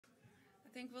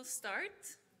think we'll start.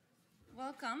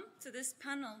 Welcome to this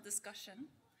panel discussion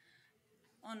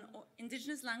on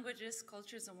Indigenous languages,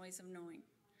 cultures, and ways of knowing,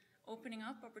 opening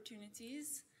up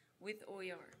opportunities with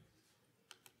OER.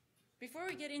 Before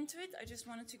we get into it, I just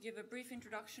wanted to give a brief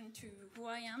introduction to who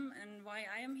I am and why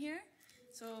I am here.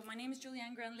 So my name is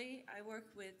Juliane Granly. I work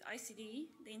with ICDE,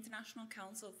 the International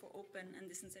Council for Open and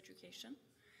Distance Education.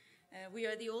 We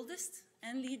are the oldest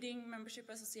and leading membership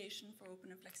association for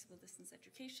open and flexible distance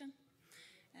education.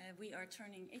 We are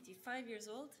turning 85 years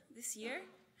old this year,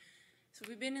 so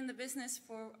we've been in the business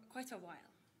for quite a while.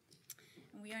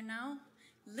 And we are now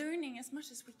learning as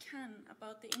much as we can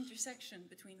about the intersection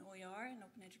between OER and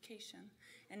open education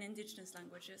and Indigenous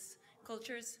languages,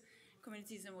 cultures,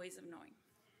 communities, and ways of knowing.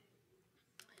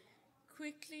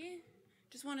 Quickly,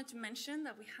 just wanted to mention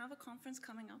that we have a conference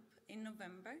coming up in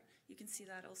November. You can see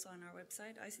that also on our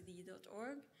website,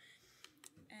 ICDE.org,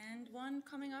 and one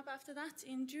coming up after that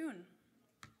in June.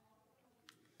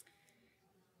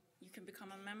 You can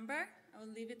become a member. I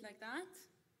will leave it like that.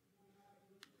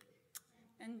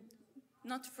 And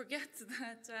not to forget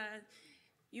that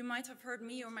you might have heard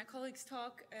me or my colleagues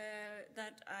talk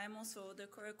that I'm also the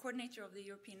coordinator of the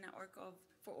European Network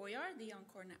for OER, the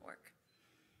Encore Network.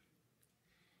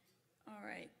 All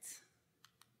right,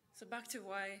 so back to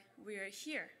why we are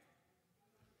here.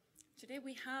 Today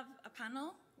we have a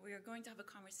panel. We are going to have a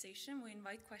conversation. We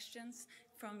invite questions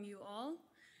from you all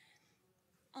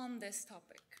on this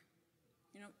topic.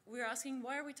 We're asking,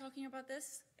 why are we talking about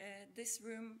this? This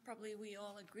room, probably we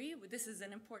all agree, this is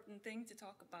an important thing to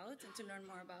talk about and to learn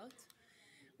more about.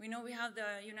 We know we have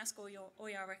the UNESCO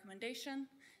OER Recommendation.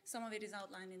 Some of it is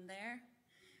outlined in there.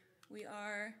 We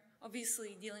are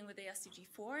obviously dealing with the SDG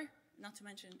 4, not to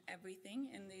mention everything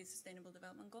in the Sustainable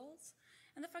Development Goals,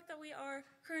 and the fact that we are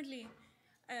currently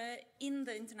in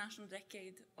the International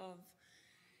Decade of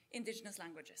Indigenous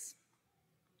Languages.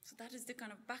 So that is the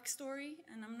kind of backstory,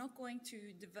 and I'm not going to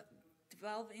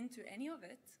delve into any of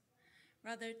it,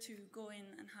 rather to go in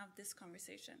and have this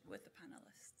conversation with the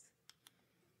panelists.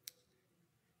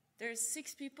 There's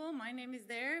 6 people, my name is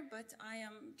there, but I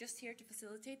am just here to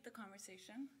facilitate the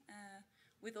conversation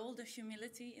with all the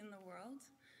humility in the world.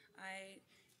 I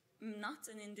am not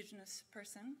an Indigenous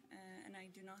person, and I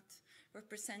do not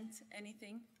represent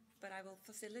anything, but I will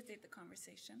facilitate the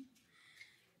conversation.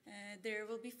 There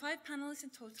will be 5 panelists in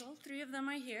total. 3 of them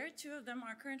are here. 2 of them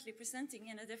are currently presenting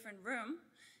in a different room,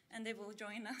 and they will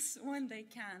join us when they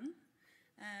can.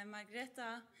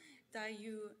 Margreta,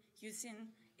 Hsin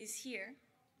is here,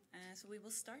 so we will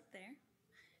start there.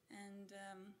 And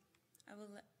I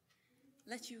will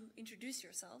let you introduce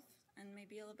yourself and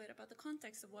maybe a little bit about the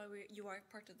context of why you are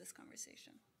part of this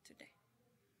conversation today.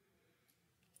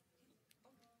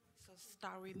 So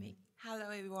start with me. Hello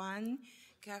everyone.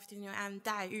 Good afternoon. I'm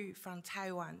Dai from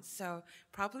Taiwan. So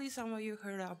probably some of you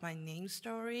heard of my name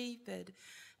story, but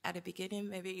at the beginning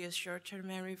maybe it's short-term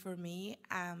memory for me.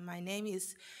 My name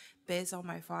is based on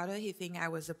my father. He think I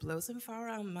was a blossom flower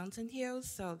on mountain hills,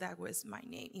 so that was my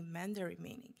name in Mandarin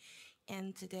meaning.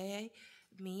 And today,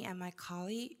 me and my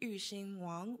colleague Hsin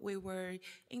Wang, we will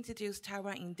introduce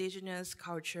Taiwan indigenous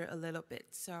culture a little bit.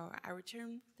 So I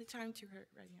return the time to her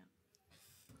right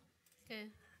now.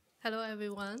 Okay. Hello,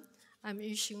 everyone. I'm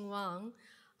Hsin Wang.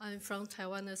 I'm from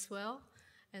Taiwan as well,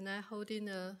 and I'm holding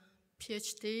a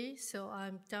PhD, so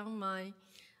I'm done my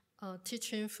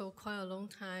teaching for quite a long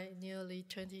time, nearly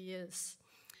 20 years.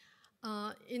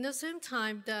 In the same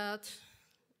time that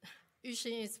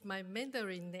Hsin is my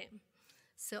Mandarin name,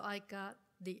 so I got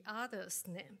the others'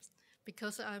 names.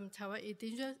 Because I'm Taiwan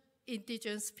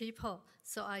indigenous people,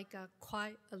 so I got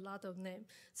quite a lot of names.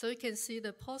 So you can see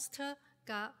the poster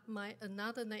got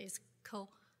another name is called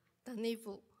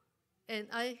Danivu. And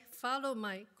I follow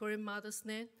my grandmother's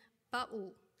name,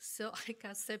 Ba'u, so I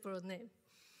got several names.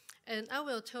 And I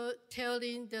will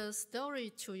telling the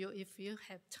story to you if you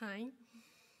have time.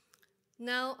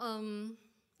 Now,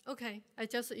 okay, I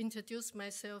just introduce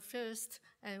myself first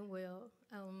and will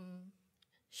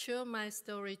share my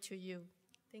story to you.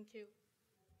 Thank you.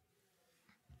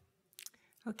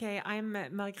 Okay, I'm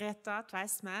Margreta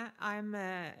Tveisme. I'm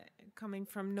coming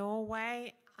from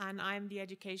Norway, and I'm the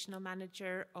educational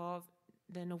manager of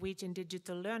the Norwegian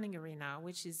Digital Learning Arena,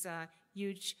 which is a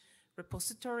huge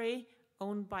repository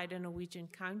owned by the Norwegian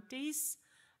counties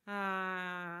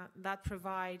that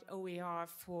provide OER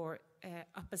for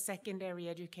upper secondary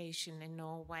education in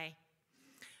Norway.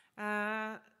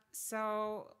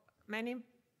 So many,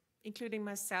 including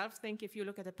myself, think if you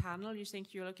look at the panel, you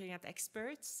think you're looking at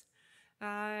experts.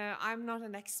 I'm not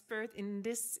an expert in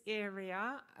this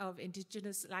area of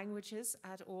indigenous languages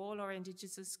at all, or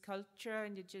indigenous culture,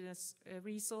 indigenous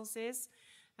resources.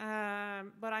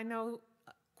 but I know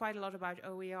quite a lot about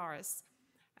OERs.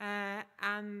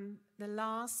 And the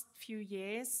last few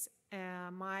years,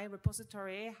 my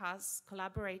repository has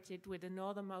collaborated with the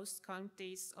northernmost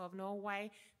counties of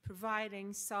Norway,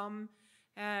 providing some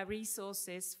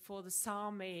resources for the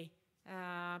Sami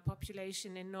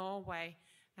population in Norway,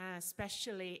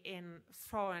 especially in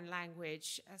foreign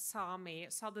language. Sami,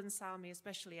 Southern Sami,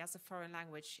 especially as a foreign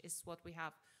language, is what we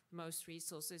have most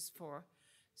resources for.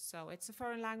 So it's a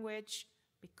foreign language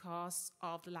because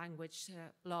of the language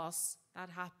loss that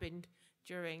happened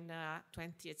during the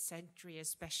 20th century,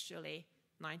 especially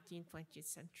 19th, 20th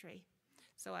century.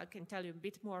 So I can tell you a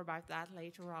bit more about that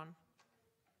later on.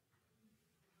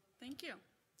 Thank you.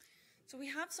 So we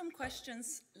have some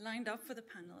questions lined up for the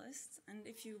panelists, and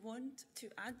if you want to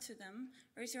add to them,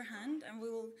 raise your hand and we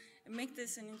will make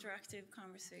this an interactive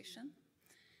conversation.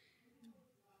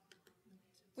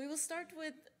 We will start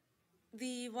with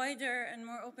the wider and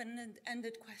more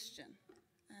open-ended question.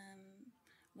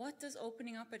 What does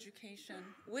opening up education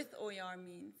with OER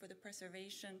mean for the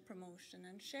preservation, promotion,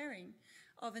 and sharing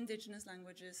of Indigenous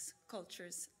languages,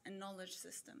 cultures, and knowledge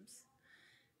systems?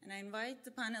 And I invite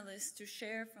the panelists to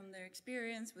share from their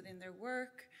experience within their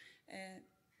work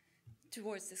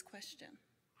towards this question.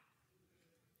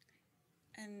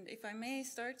 And if I may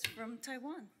start from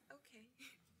Taiwan. Okay.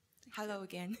 Hello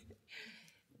again.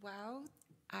 Well,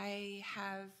 I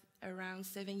have around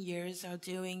 7 years of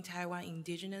doing Taiwan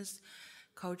Indigenous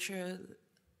culture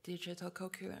digital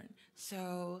curriculum.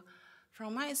 So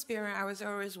from my experience, I was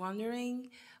always wondering,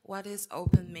 what is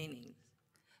open meaning?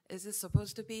 Is it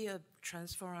supposed to be a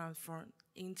transform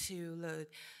into the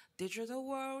digital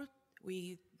world?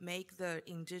 We make the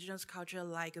indigenous culture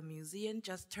like a museum,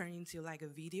 just turn into like a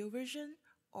video version?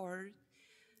 Or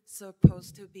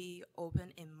supposed to be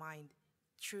open in mind,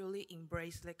 truly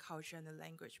embrace the culture and the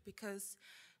language? Because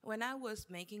when I was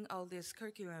making all this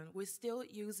curriculum, we're still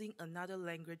using another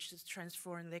language to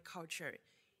transform the culture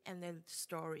and the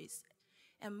stories.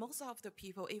 And most of the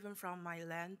people, even from my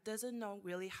land, doesn't know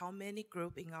really how many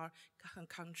groups in our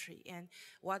country and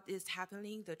what is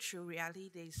happening, the true reality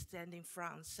they stand in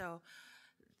front. So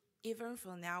even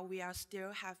for now, we are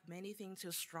still have many things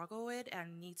to struggle with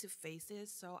and need to face it.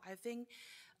 So I think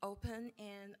open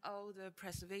and all the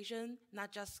preservation,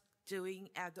 not just doing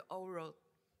at the oral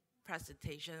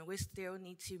presentation, we still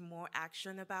need to more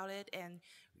action about it and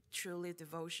truly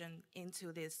devotion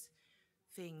into these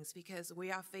things, because we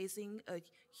are facing a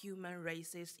human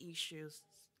racist issues.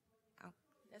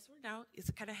 That's for now. It's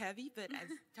kind of heavy, but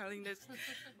I'm telling this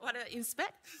what I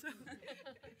inspect.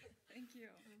 Thank you.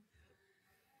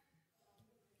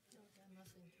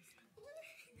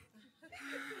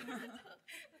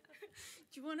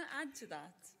 Do you want to add to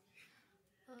that?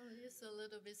 It's a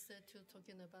little bit sad to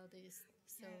talking about this,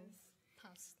 so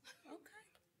pass. Okay.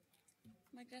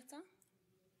 Margreta?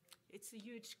 It's a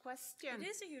huge question. It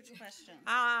is a huge question.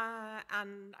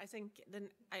 And I think then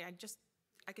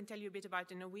I can tell you a bit about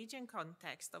the Norwegian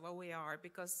context of OER,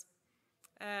 because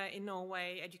in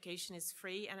Norway education is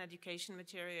free and education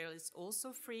material is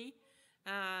also free.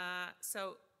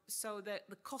 So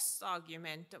the cost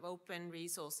argument of open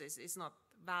resources is not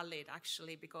valid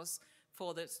actually, because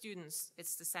for the students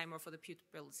it's the same, or for the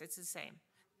pupils it's the same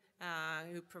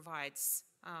who provides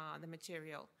the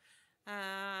material.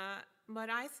 But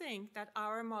I think that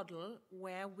our model,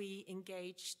 where we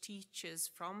engage teachers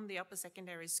from the upper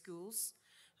secondary schools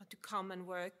to come and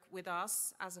work with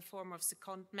us as a form of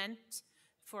secondment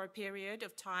for a period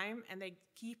of time, and they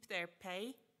keep their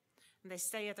pay, and they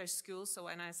stay at their school. So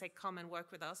when I say come and work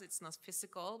with us, it's not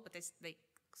physical, but they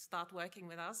start working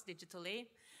with us digitally,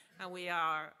 and we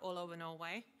are all over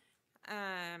Norway.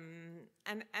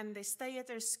 And they stay at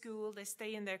their school, they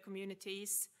stay in their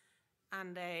communities,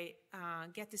 and they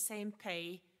get the same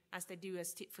pay as they do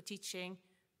for teaching,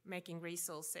 making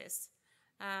resources.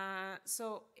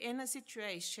 So in a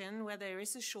situation where there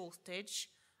is a shortage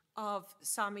of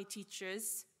Sami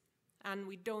teachers, and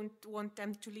we don't want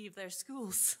them to leave their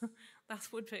schools, that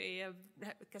would be a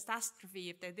catastrophe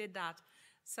if they did that.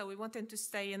 So we want them to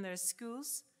stay in their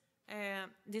schools.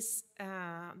 This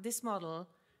model,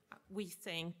 we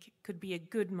think, could be a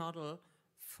good model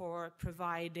for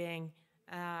providing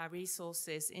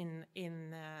resources in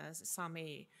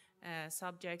Sami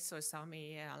subjects or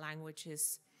Sami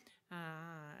languages.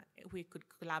 We could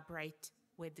collaborate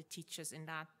with the teachers in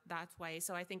that way.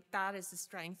 So I think that is the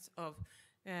strength of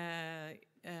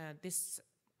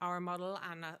our model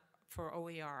and for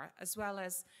OER, as well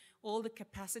as all the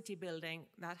capacity building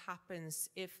that happens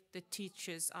if the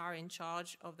teachers are in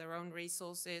charge of their own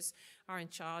resources, are in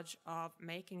charge of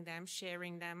making them,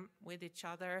 sharing them with each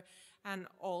other, and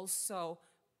also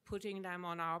putting them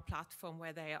on our platform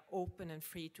where they are open and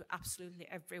free to absolutely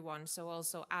everyone. So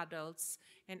also adults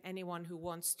and anyone who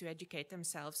wants to educate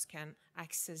themselves can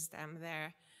access them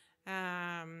there.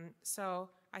 So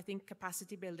I think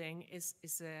capacity building is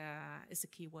a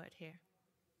key word here.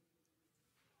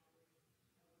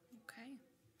 Okay.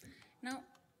 Now,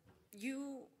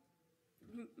 you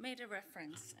made a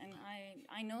reference, and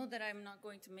I know that I'm not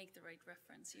going to make the right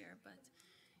reference here, but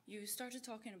you started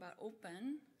talking about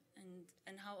open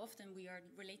and how often we are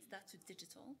related that to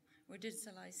digital. We're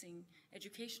digitalizing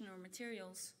educational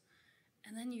materials,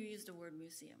 and then you use the word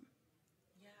museum.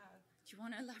 Yeah. Do you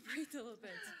want to elaborate a little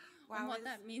bit on what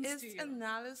that means to you? It's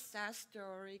another sad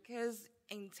story, because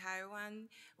in Taiwan,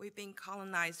 we've been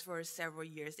colonized for several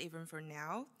years, even for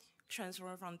now.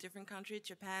 Transferred from different countries,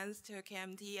 Japan to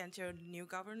KMT, and to a new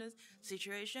governance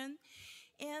situation.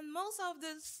 And most of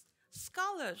the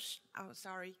scholars,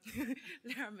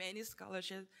 there are many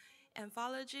scholarships,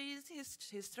 anthologies,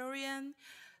 historians,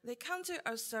 they come to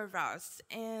observe us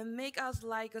and make us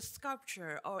like a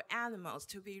sculpture or animals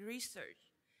to be researched,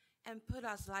 and put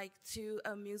us like to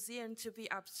a museum to be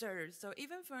observed. So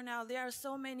even for now, there are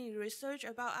so many research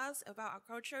about us, about our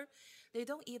culture, they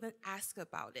don't even ask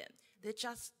about it. They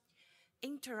just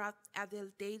interrupt at their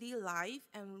daily life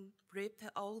and rip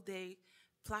all the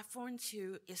platform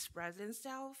to express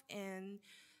themselves, and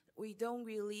we don't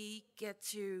really get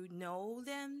to know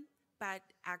them, but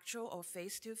actual or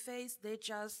face-to-face, they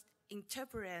just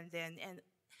interpret them and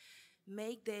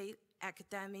make the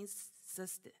academic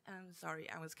system. I'm sorry,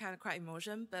 I was kind of quite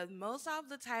emotional, but most of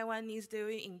the Taiwanese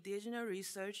doing indigenous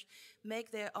research make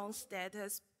their own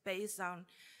status based on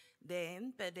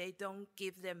them, but they don't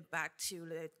give them back to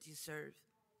the deserve.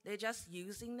 They're just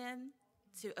using them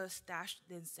to establish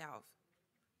themselves.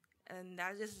 And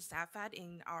that is a sad fact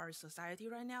in our society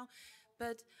right now.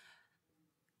 But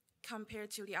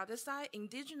compared to the other side,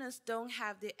 indigenous don't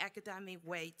have the academic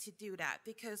way to do that,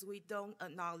 because we don't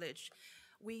acknowledge.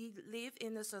 We live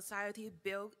in a society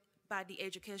built by the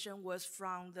education was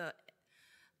from the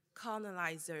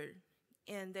colonizer,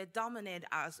 and they dominate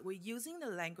us. We're using the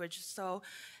language, so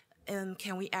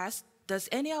can we ask, does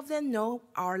any of them know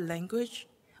our language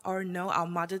or know our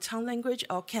mother tongue language,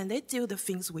 or can they do the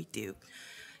things we do?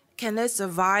 Can they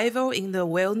survive in the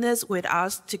wilderness with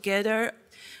us together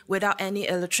without any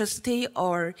electricity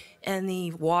or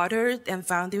any water and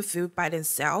finding food by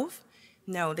themselves?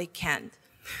 No, they can't.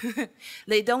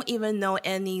 They don't even know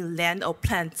any land or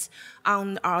plants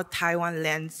on our Taiwan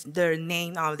lands, their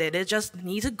name out there. They just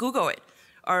need to Google it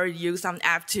or use some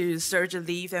app to search a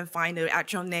leaf and find the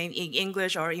actual name in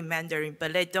English or in Mandarin,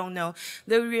 but they don't know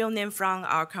the real name from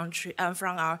our country,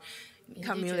 from our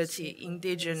community,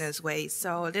 indigenous ways.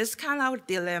 So this kind of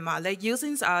dilemma, they're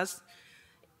using us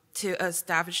to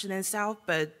establish themselves,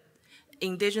 but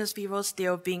indigenous people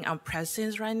still being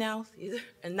oppressed right now.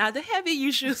 Another heavy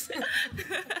issues.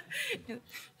 You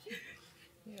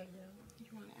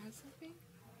want to add something?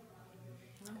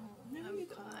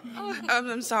 Oh,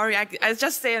 I'm sorry. I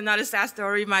just say another sad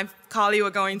story. My colleague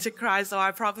were going to cry, so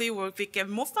I probably will get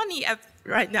more funny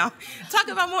right now. Talk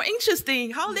about more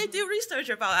interesting, how they do research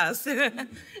about us.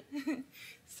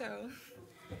 So,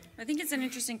 I think it's an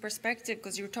interesting perspective,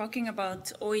 because you're talking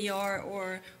about OER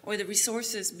or the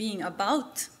resources being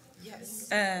about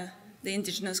the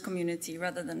indigenous community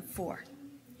rather than for.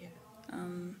 Yeah.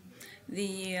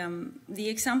 The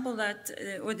example that,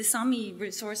 or the Sami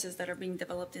resources that are being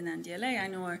developed in NDLA, I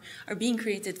know are being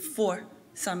created for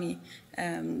Sami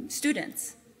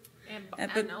students.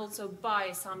 And also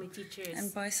by Sami teachers.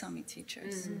 And by Sami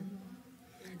teachers.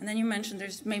 Mm-hmm. And then you mentioned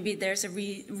there's a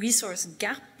resource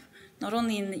gap. Not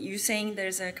only in you saying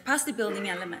there's a capacity building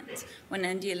element when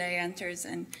NDLA enters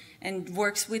and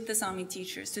works with the Sami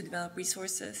teachers to develop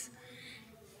resources,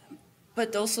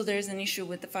 but also there's an issue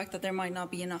with the fact that there might not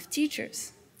be enough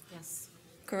teachers. Yes.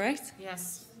 Correct?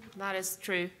 Yes, that is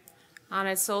true. And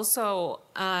it's also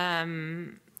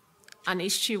an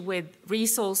issue with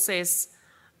resources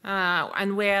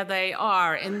and where they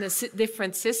are in the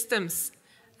different systems.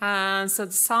 So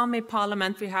the Sami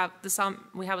Parliament, we have a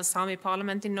Sami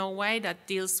Parliament in Norway that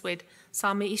deals with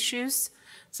Sami issues.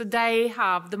 So they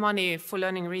have the money for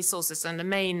learning resources and the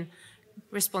main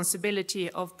responsibility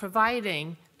of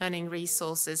providing learning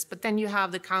resources. But then you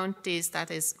have the counties,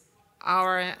 that is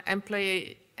our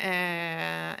employees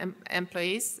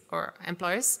or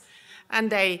employers,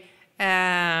 and they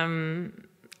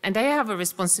have a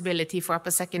responsibility for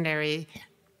upper secondary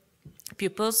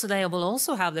pupils, so they will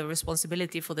also have the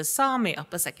responsibility for the Sami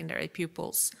upper secondary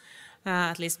pupils,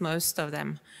 at least most of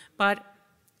them. But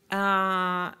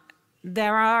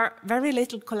there are very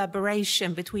little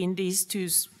collaboration between these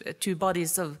two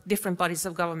bodies of different bodies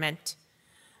of government.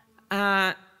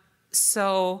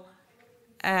 So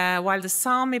while the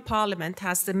Sami Parliament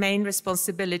has the main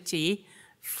responsibility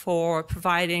for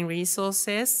providing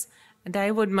resources,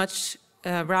 they would much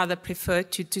rather prefer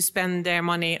to spend their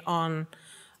money on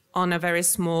a very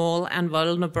small and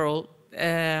vulnerable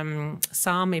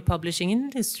Sami publishing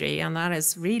industry, and that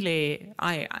is really,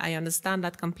 I understand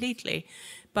that completely,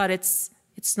 but it's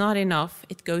not enough.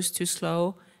 It goes too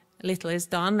slow, little is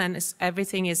done, and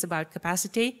everything is about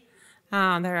capacity.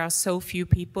 There are so few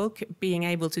people being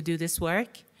able to do this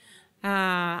work,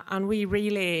 and we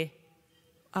really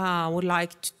would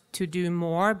like to do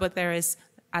more, but there is,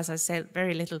 as I said,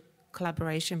 very little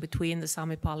collaboration between the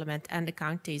Sami Parliament and the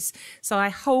counties. So I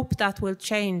hope that will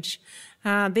change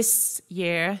this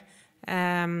year.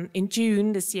 In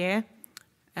June this year,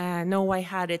 Norway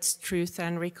had its Truth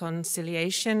and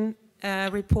Reconciliation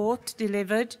report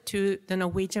delivered to the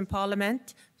Norwegian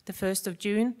Parliament, the 1st of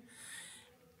June.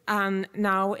 And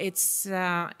now it's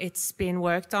been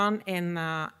worked on in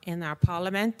our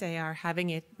Parliament. They are having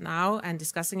it now and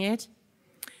discussing it.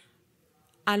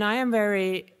 And I am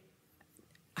a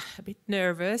bit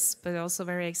nervous, but also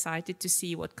very excited to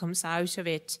see what comes out of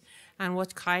it and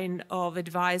what kind of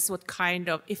advice,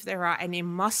 if there are any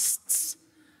musts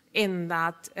in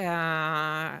that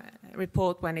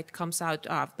report when it comes out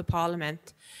of the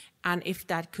Parliament, and if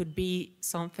that could be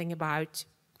something about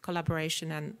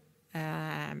collaboration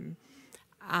and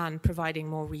providing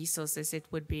more resources, it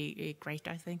would be great,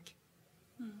 I think.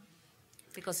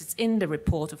 Because it's in the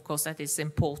report, of course, that is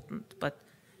important, but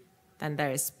then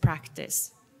there is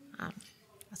practice.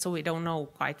 So we don't know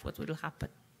quite what will happen.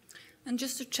 And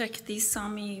just to check, these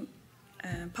Sami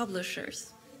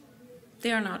publishers,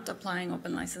 they are not applying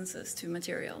open licenses to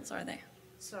materials, are they?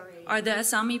 Sorry. Are the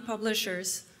Sami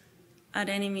publishers at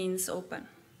any means open?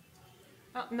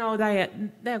 No,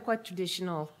 they're quite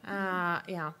traditional,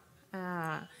 and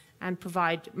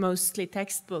provide mostly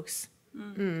textbooks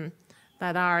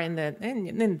that are in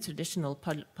the traditional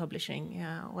publishing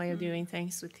way of doing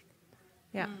things.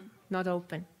 Not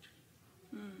open.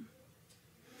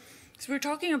 So we're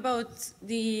talking about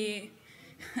the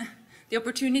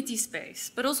opportunity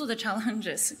space, but also the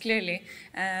challenges, clearly,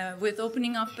 with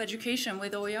opening up education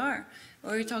with OER.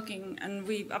 We're talking, and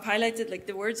I've highlighted like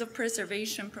the words of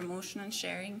preservation, promotion, and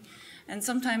sharing. And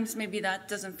sometimes maybe that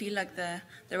doesn't feel like the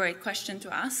right question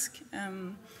to ask.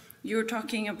 You were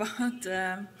talking about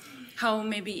how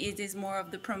maybe it is more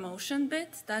of the promotion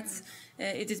bit that's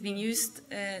it is being used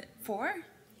for.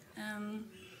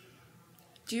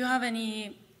 Do you have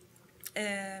any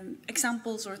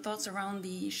examples or thoughts around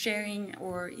the sharing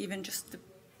or even just the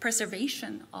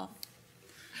preservation of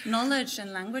knowledge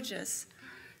and languages?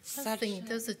 I think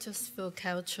that's just for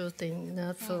cultural thing,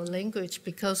 not for language,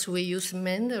 because we use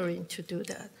Mandarin to do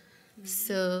that.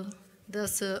 So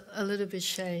that's a little bit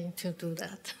shame to do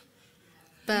that.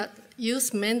 But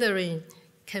use Mandarin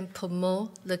can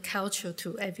promote the culture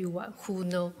to everyone who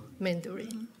know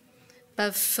Mandarin.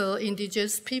 But for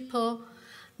indigenous people,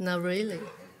 not really.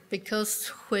 Because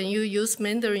when you use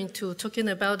Mandarin to talking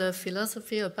about the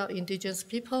philosophy about indigenous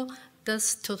people,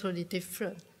 that's totally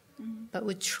different. But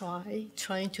we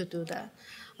trying to do that.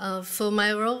 For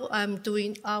my role, I'm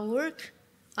doing artwork.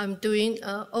 I'm doing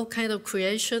all kind of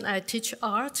creation. I teach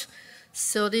art.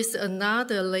 So this is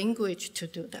another language to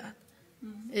do that.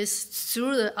 It's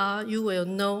through the art you will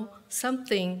know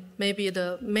something maybe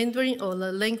the Mandarin or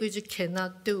the language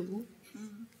cannot do.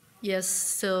 Yes,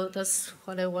 so that's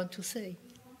what I want to say.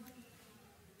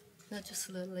 Not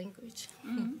just the language.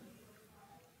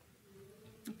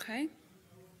 Okay.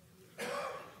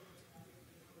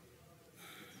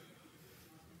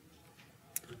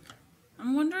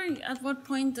 I'm wondering at what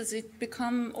point does it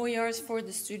become OERs for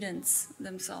the students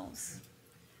themselves?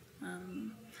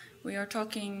 We are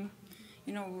talking,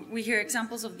 we hear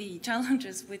examples of the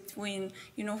challenges between,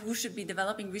 who should be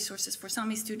developing resources for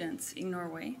Sami students in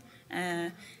Norway,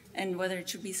 and whether it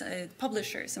should be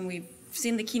publishers. And we've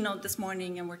seen the keynote this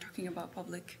morning, and we're talking about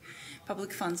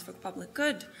public funds for public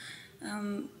good.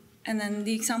 And then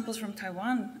the examples from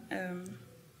Taiwan.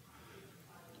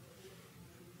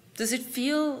 Does it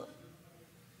feel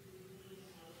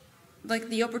like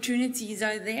the opportunities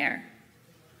are there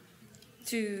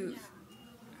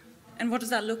and what does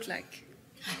that look like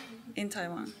in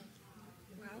Taiwan?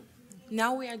 Well,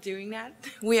 now we are doing that.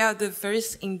 We are the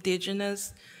first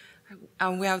indigenous,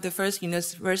 we have the first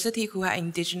university who had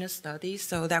indigenous studies,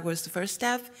 so that was the first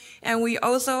step. And we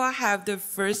also have the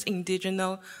first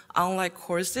indigenous online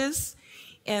courses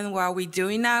And while we're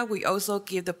doing that, we also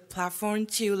give the platform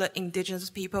to the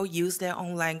indigenous people use their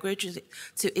own language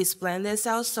to explain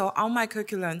themselves. So on my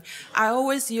curriculum, I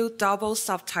always use double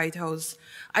subtitles.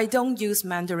 I don't use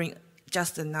Mandarin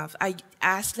just enough. I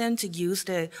ask them to use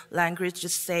the language to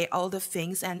say all the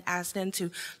things and ask them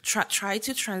to try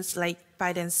to translate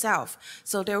by themselves.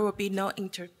 So there will be no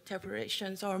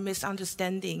interpretations or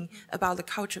misunderstanding about the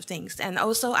culture things. And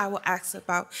also I will ask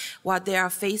about what they are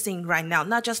facing right now,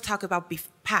 not just talk about the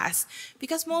past,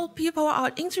 because more people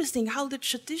are interested in how the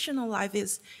traditional life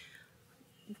is.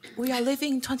 We are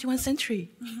living in 21st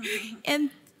century. And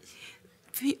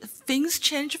things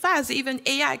change fast, even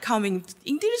AI coming.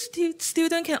 Indigenous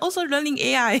students can also learning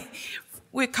AI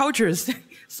with cultures.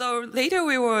 So later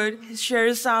we will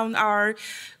share some our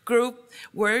group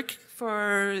work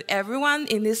for everyone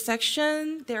in this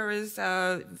section. There is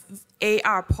a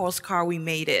AR postcard we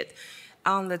made it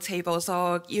on the table.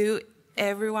 So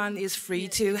everyone is free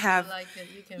to have,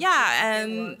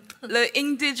 and the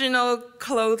indigenous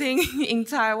clothing in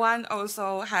Taiwan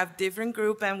also have different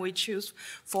group, and we choose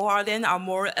 4 of them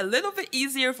are a little bit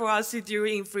easier for us to do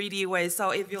in 3D way.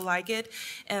 So if you like it,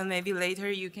 and maybe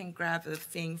later you can grab a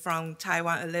thing from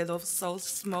Taiwan, a little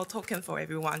small token for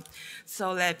everyone,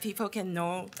 so that people can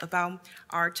know about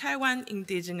our Taiwan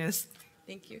indigenous.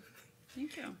 Thank you.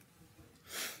 Thank you.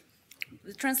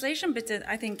 The translation bit,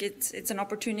 I think it's an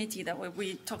opportunity that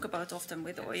we talk about often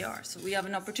with OER. So we have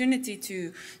an opportunity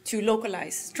to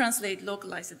localize, translate,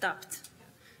 localize, adapt.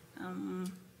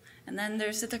 And then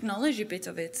there's the technology bit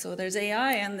of it. So there's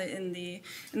AI and in the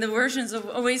versions of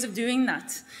ways of doing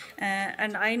that.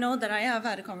 And I know that I have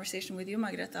had a conversation with you,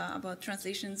 Margreta, about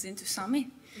translations into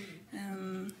Sami.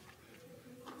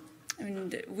 I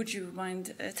mean, would you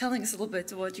mind telling us a little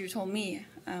bit what you told me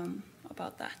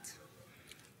about that?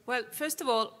 Well, first of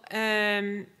all,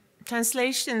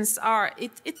 translations are,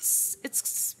 it's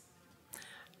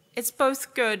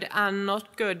both good and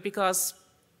not good, because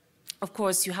of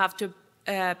course you have to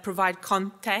provide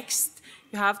context,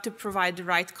 you have to provide the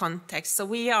right context. So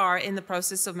we are in the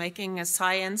process of making a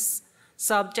science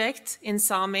subject in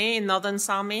Sami, in Northern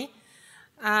Sami,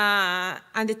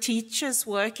 and the teachers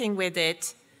working with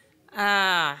it,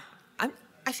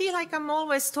 I feel like I'm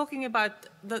always talking about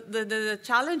the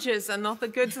challenges and not the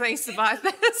good things about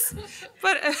this.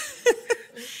 But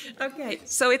okay,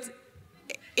 so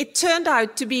it turned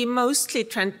out to be mostly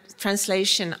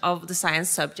translation of the science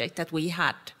subject that we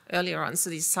had earlier on. So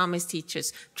these Sami's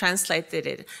teachers translated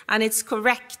it, and it's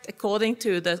correct according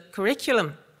to the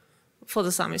curriculum for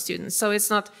the Sami students. So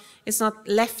it's not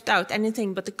left out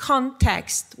anything, but the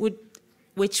context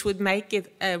which would make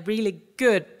it a really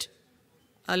good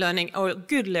learning, or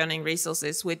good learning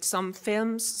resources, with some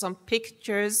films, some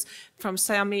pictures from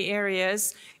Sami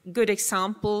areas, good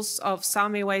examples of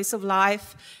Sami ways of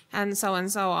life, and so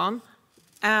on.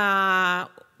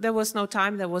 There was no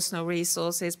time, there was no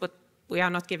resources, but we are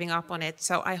not giving up on it.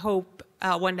 So I hope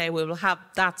one day we will have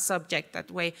that subject,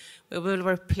 that way we will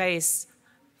replace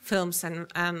films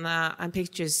and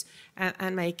pictures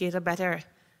and make it a better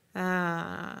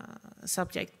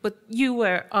subject. But you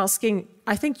were asking,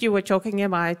 I think you were talking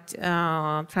about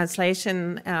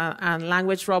translation and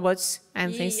language robots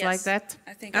and things like that.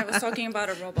 I think I was talking about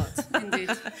a robot,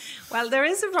 indeed. Well, there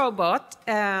is a robot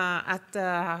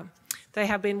they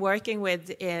have been working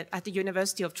with at the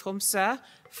University of Tromsø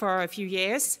for a few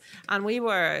years, and we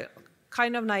were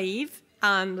kind of naive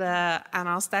and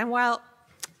asked them, well,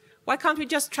 why can't we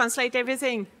just translate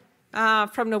everything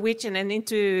from Norwegian and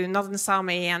into Northern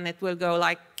Sami, and it will go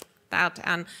like that.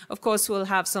 And of course we'll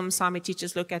have some Sami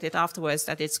teachers look at it afterwards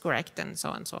that it's correct, and so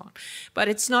on and so on. But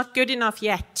it's not good enough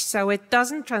yet, so it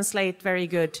doesn't translate very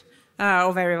good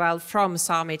or very well from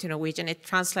Sami to Norwegian. It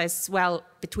translates well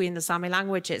between the Sami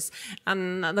languages.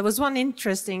 And there was one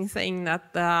interesting thing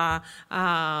that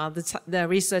the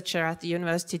researcher at the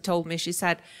university told me. She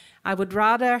said, I would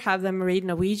rather have them read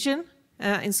Norwegian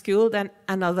in school than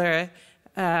another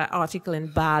article in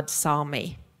bad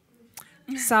Sami.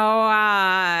 So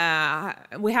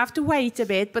we have to wait a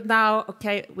bit, but now,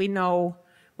 okay, we know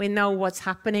what's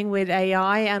happening with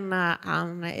AI, and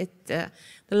the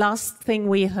last thing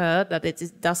we heard that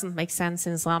it doesn't make sense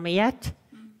in Sami yet,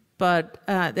 but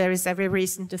there is every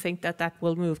reason to think that that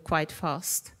will move quite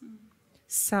fast.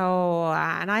 So,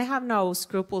 and I have no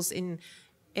scruples in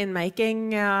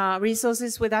making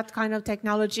resources with that kind of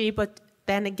technology, but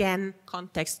then again,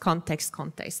 context.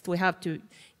 We have to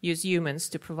use humans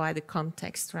to provide the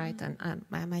context, right, and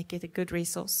make it a good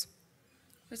resource.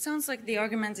 It sounds like the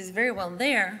argument is very well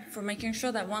there for making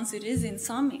sure that once it is in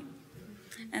Sami,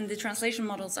 and the translation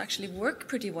models actually work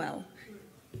pretty well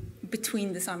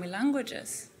between the Sami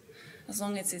languages. as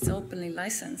long as it's openly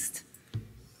licensed,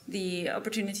 the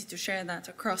opportunity to share that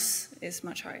across is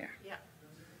much higher. Yeah.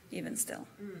 Even still.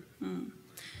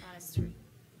 That's true.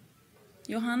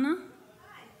 Johanna,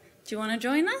 do you want to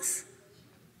join us?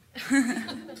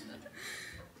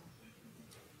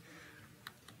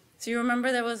 So you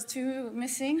remember there was 2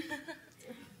 missing?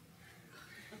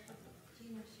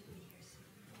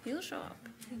 He'll show up.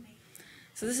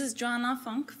 So this is Johanna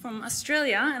Funk from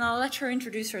Australia, and I'll let her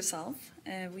introduce herself.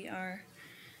 We are...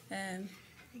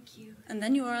 Thank you. And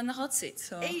then you are on the hot seat,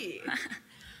 so... Hey.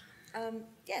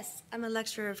 Yes, I'm a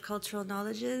lecturer of cultural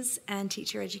knowledges and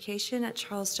teacher education at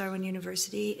Charles Darwin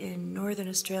University in Northern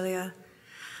Australia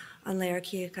on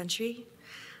Larrakia country.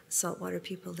 Saltwater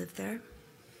people live there.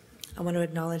 I want to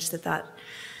acknowledge that that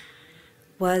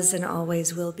was and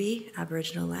always will be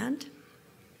Aboriginal land.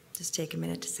 Just take a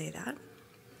minute to say that.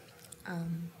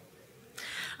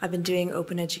 I've been doing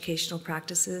open educational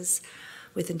practices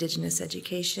with Indigenous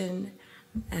education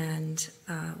and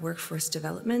workforce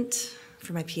development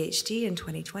for my PhD in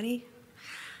 2020.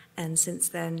 And since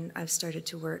then, I've started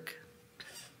to work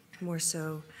more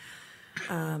so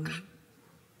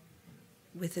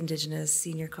with Indigenous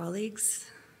senior colleagues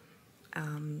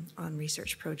on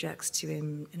research projects to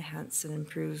enhance and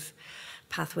improve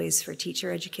pathways for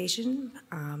teacher education,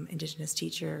 Indigenous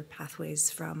teacher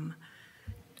pathways from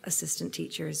assistant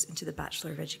teachers into the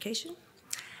Bachelor of Education,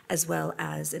 as well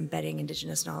as embedding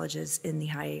Indigenous knowledges in the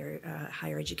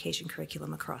higher education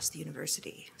curriculum across the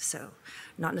university. So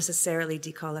not necessarily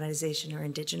decolonization or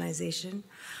indigenization,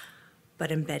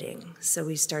 but embedding. So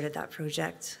we started that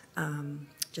project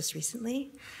just recently,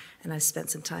 and I've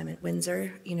spent some time at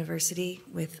Windsor University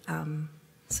with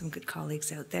some good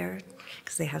colleagues out there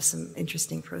because they have some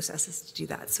interesting processes to do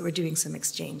that. So we're doing some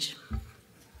exchange.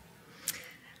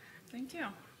 Thank you.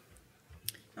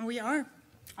 And we are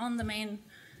on the main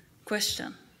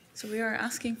question. So we are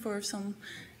asking for some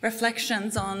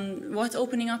reflections on what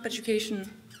opening up education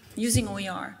using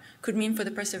OER could mean for the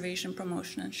preservation,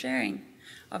 promotion, and sharing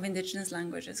of Indigenous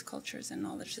languages, cultures, and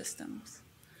knowledge systems.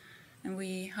 And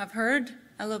we have heard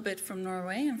a little bit from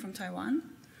Norway and from Taiwan.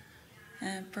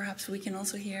 Perhaps we can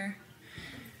also hear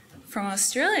from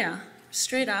Australia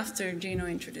straight after Gino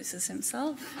introduces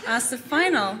himself as the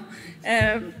final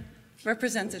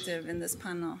representative in this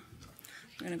panel.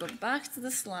 We're going to go back to the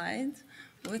slide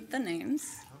with the names.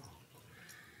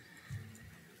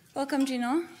 Welcome,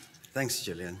 Gino. Thanks,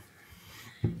 Juliane.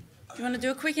 Do you want to do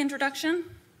a quick introduction?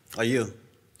 Are you?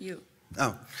 You.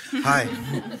 Oh, hi.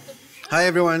 Hi,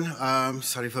 everyone.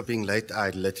 Sorry for being late.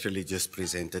 I literally just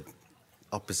presented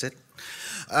opposite.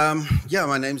 Yeah,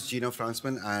 my name's Gino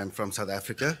Fransman. I'm from South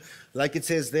Africa. Like it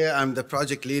says there, I'm the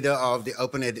project leader of the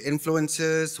Open Ed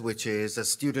Influencers, which is a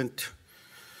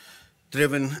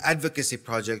student-driven advocacy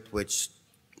project which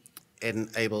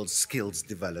enables skills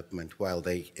development while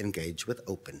they engage with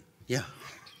open. Yeah.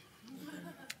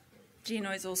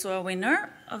 Gino is also a winner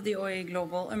of the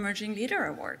OEGlobal Emerging Leader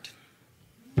Award,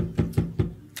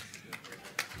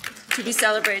 to be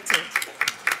celebrated.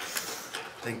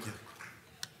 Thank you.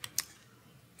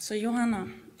 So Johanna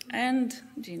and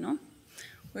Gino,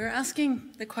 we're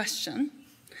asking the question,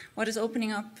 what does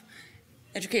opening up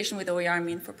education with OER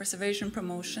mean for preservation,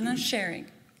 promotion, and sharing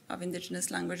of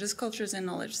Indigenous languages, cultures, and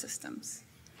knowledge systems?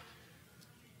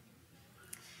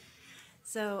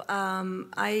 So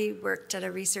I worked at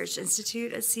a research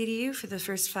institute at CDU for the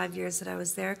first 5 years that I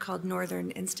was there called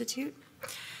Northern Institute.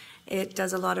 It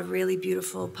does a lot of really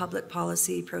beautiful public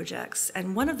policy projects.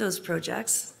 And one of those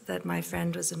projects that my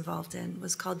friend was involved in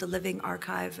was called the Living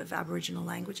Archive of Aboriginal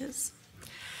Languages.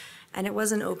 And it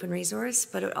was an open resource,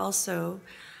 but it also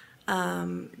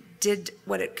did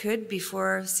what it could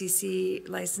before CC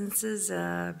licenses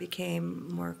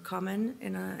became more common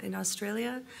in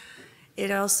Australia.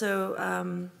 It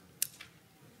also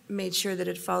made sure that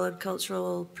it followed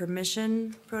cultural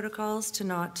permission protocols to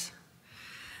not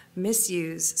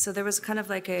misuse. So there was kind of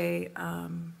like a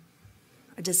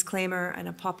disclaimer and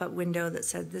a pop-up window that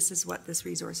said, this is what this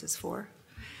resource is for.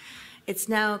 It's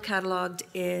now cataloged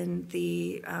in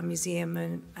the Museum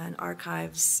and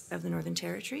Archives of the Northern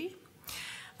Territory.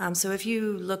 So if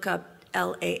you look up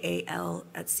LAAL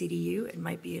at CDU, it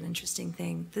might be an interesting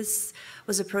thing. This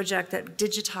was a project that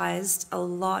digitized a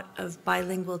lot of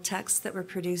bilingual texts that were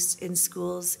produced in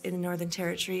schools in the Northern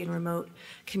Territory and remote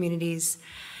communities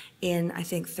in, I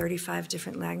think, 35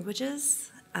 different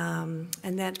languages. And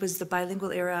that was the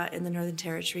bilingual era in the Northern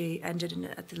Territory, ended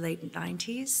at the late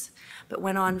 90s, but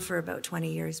went on for about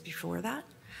 20 years before that.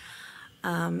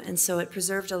 And so it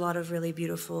preserved a lot of really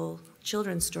beautiful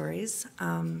children's stories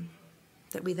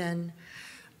that we then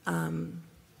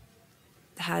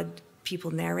had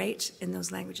people narrate in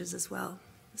those languages as well.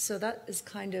 So that is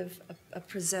kind of a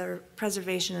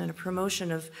preservation and a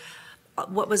promotion of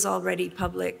what was already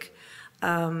public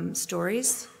stories.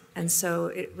 And so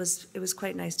it was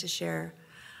quite nice to share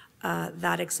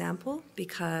that example,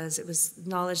 because it was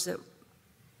knowledge that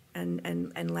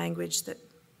and language that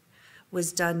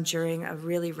was done during a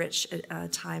really rich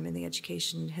time in the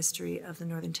education history of the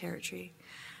Northern Territory.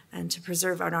 And to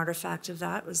preserve an artifact of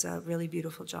that was a really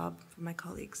beautiful job for my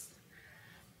colleagues.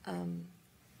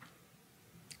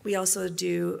 We also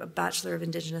do a Bachelor of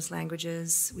Indigenous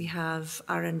Languages. We have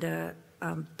Aranda,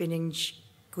 Bininj,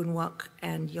 Gunwak,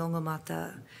 and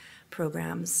Yolngamata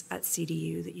programs at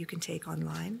CDU that you can take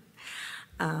online.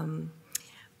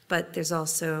 But there's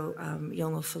also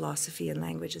Yolngu philosophy and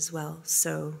language as well.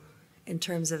 So in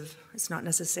terms of, it's not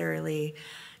necessarily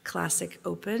classic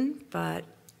open, but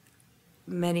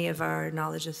many of our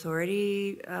Knowledge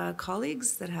Authority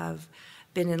colleagues that have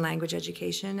been in language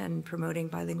education and promoting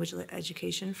bilingual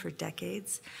education for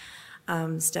decades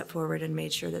stepped forward and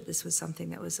made sure that this was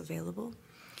something that was available.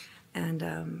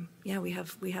 And yeah, we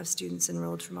have students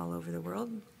enrolled from all over the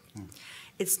world.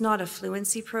 It's not a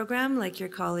fluency program like your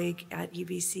colleague at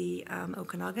UBC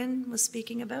Okanagan was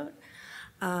speaking about.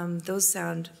 Those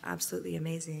sound absolutely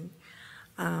amazing.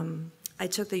 I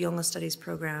took the Yolngu Studies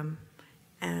program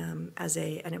and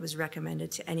it was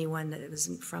recommended to anyone that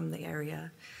wasn't from the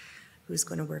area who's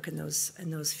going to work in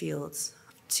those fields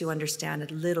to understand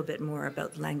a little bit more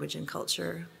about the language and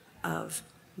culture of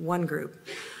one group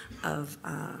of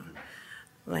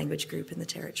language group in the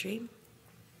territory.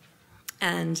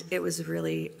 And it was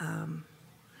really,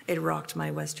 it rocked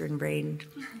my Western brain.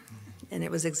 And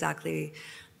it was exactly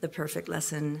the perfect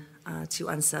lesson to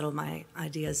unsettle my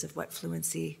ideas of what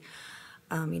fluency,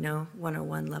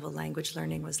 101 level language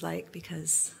learning was like,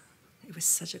 because it was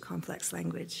such a complex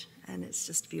language and it's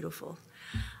just beautiful.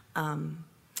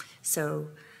 So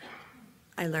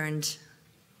I learned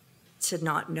to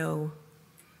not know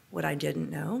what I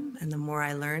didn't know, and the more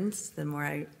I learned, the more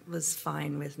I was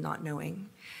fine with not knowing.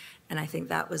 And I think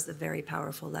that was the very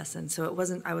powerful lesson. So it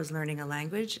wasn't I was learning a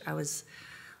language, I was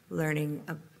learning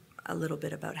a little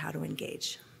bit about how to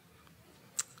engage.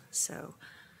 So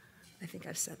I think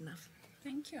I've said enough.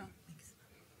 Thank you.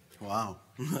 Wow.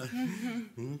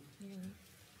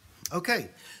 Okay,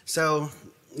 so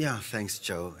yeah, thanks,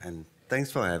 Joe, and thanks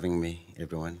for having me,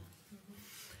 everyone.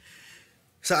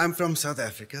 So I'm from South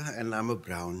Africa, and I'm a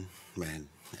brown man,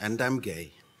 and I'm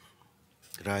gay,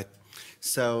 right?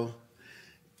 So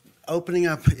opening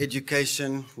up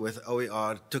education with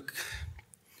OER took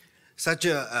such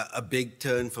a big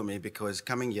turn for me, because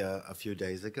coming here a few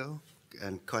days ago,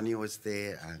 and Connie was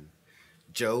there, and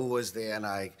Joe was there, and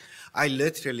I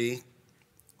literally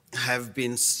have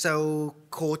been so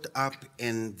caught up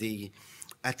in the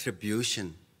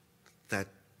attribution that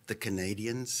the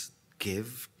Canadians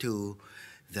give to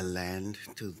the land,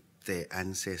 to their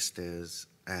ancestors,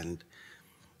 and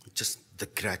just the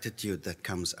gratitude that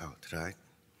comes out, right?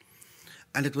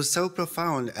 And it was so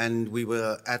profound, and we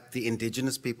were at the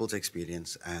Indigenous Peoples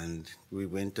Experience, and we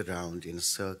went around in a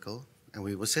circle, and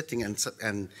we were sitting, and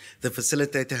the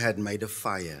facilitator had made a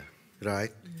fire,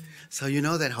 right? So you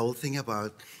know that whole thing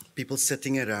about people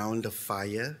sitting around a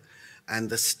fire, and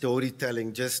the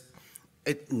storytelling just,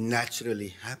 it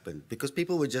naturally happened, because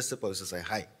people were just supposed to say,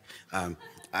 hi,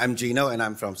 I'm Gino, and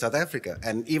I'm from South Africa.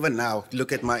 And even now,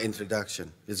 look at my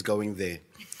introduction, it's going there.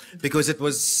 Because it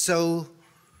was so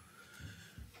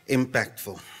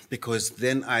impactful, because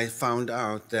then I found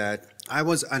out that I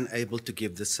was unable to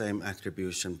give the same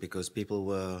attribution, because people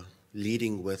were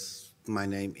leading with, my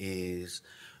name is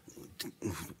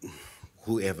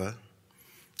whoever,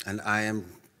 and I am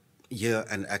here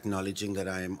and acknowledging that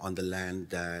I am on the land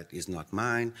that is not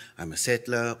mine, I'm a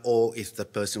settler, or if the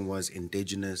person was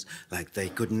indigenous, like they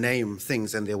could name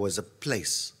things and there was a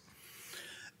place.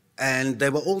 And they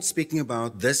were all speaking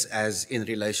about this as in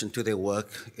relation to their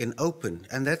work in open,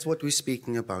 and that's what we're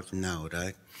speaking about now,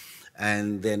 right?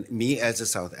 And then me as a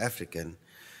South African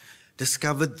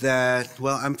discovered that,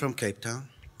 well, I'm from Cape Town,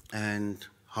 and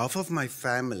half of my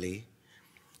family,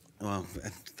 well,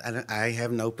 I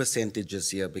have no percentages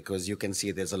here because you can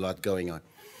see there's a lot going on.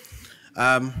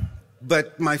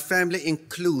 But my family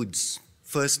includes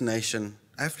First Nation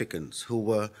Africans who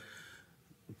were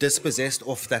dispossessed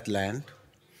of that land,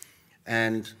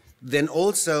 and then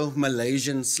also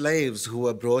Malaysian slaves who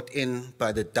were brought in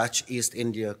by the Dutch East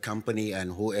India Company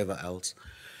and whoever else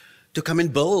to come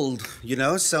and build, you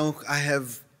know? So I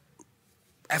have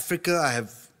Africa, I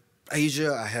have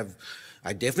Asia,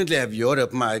 I definitely have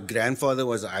Europe. My grandfather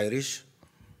was Irish.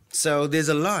 So there's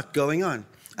a lot going on.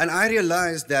 And I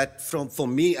realized that for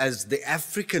me as the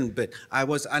African bit, I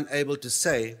was unable to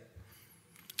say,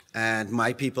 and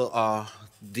my people are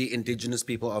the indigenous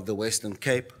people of the Western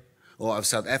Cape or of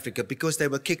South Africa, because they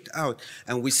were kicked out,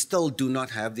 and we still do not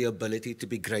have the ability to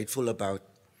be grateful about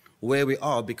where we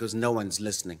are because no one's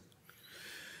listening.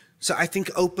 So I think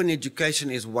open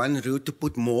education is one route to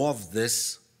put more of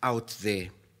this out there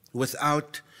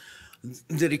without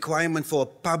the requirement for a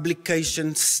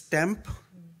publication stamp,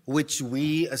 which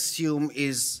we assume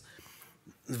is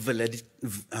validating.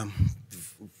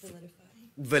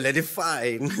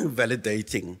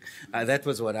 That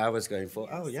was what I was going for.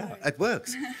 Oh yeah, it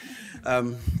works.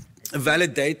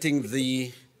 Validating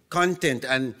the content,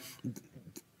 and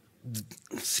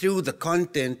through the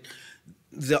content,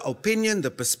 the opinion,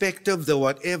 the perspective, the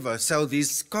whatever. So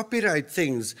these copyright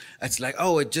things, it's like,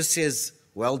 oh, it just says,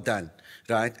 well done,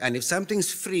 right? And if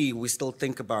something's free, we still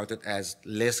think about it as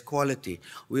less quality.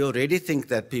 We already think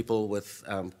that people with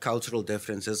cultural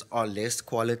differences are less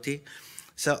quality.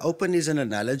 So open is an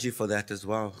analogy for that as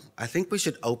well. I think we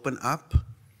should open up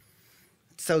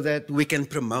so that we can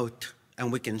promote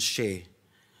and we can share.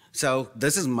 So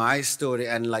this is my story,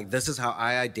 and like this is how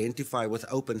I identify with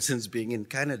open since being in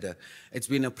Canada. It's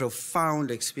been a profound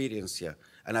experience here,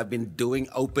 and I've been doing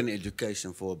open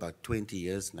education for about 20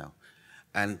 years now.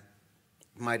 And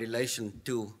my relation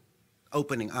to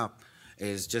opening up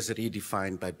is just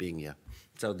redefined by being here.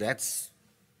 So that's,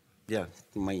 yeah,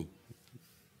 me.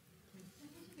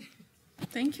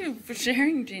 Thank you for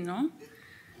sharing, Gino.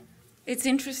 It's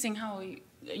interesting how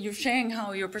you're sharing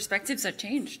how your perspectives are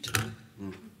changed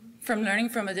from learning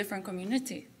from a different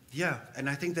community. Yeah, and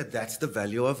I think that that's the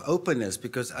value of openness,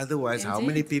 because otherwise, Indeed. How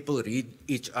many people read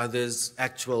each other's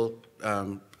actual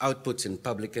outputs in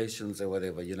publications or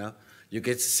whatever, you know? You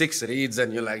get 6 reads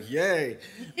and you're like, yay.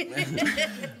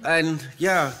 And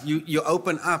yeah, you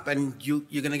open up and you're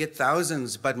going to get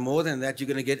thousands, but more than that, you're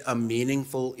going to get a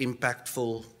meaningful,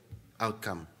 impactful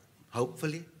outcome,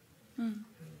 hopefully.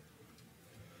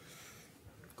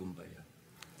 Kumbaya.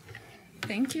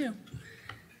 Thank you.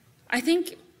 I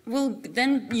think we'll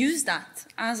then use that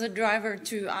as a driver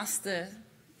to ask the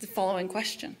following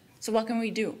question. So what can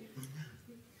we do,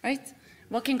 right?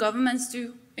 What can governments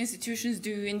do, institutions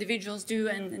do, individuals do,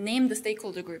 and name the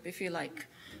stakeholder group if you like,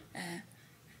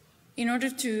 in order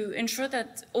to ensure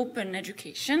that open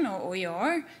education, or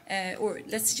OER, or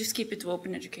let's just keep it to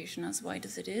open education as wide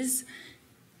as it is,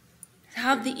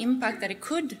 have the impact that it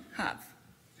could have.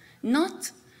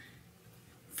 Not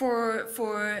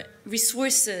for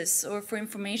resources or for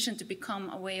information to become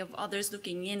a way of others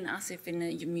looking in as if in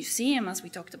a museum, as we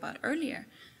talked about earlier,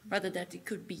 rather that it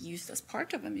could be used as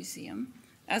part of a museum,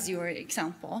 as your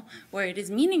example, where it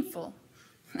is meaningful.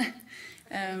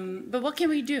 But what can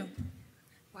we do?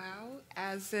 Well,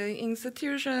 as an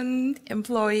institution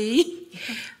employee,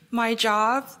 my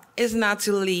job is not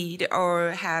to lead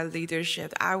or have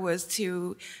leadership. I was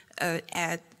to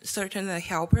add certain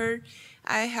helper.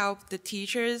 I help the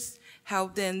teachers,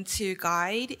 help them to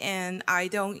guide, and I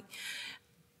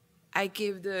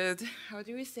give the, how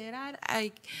do we say that?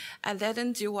 I let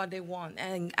them do what they want,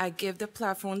 and I give the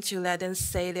platform to let them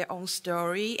say their own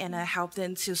story, and I help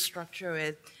them to structure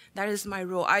it. That is my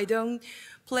role. I don't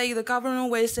play the government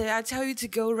way, say, I tell you to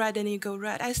go right, and you go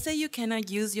right. I say you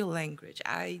cannot use your language.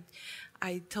 I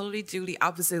totally do the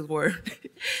opposite word.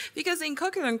 Because in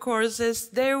curriculum courses,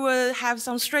 they will have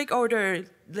some strict order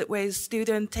the way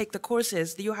students take the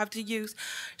courses. You have to use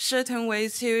certain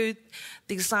ways to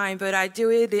design, but I do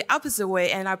it the opposite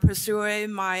way, and I pursue it.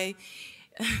 My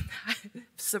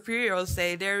superiors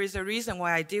say there is a reason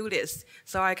why I do this.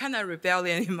 So I kind of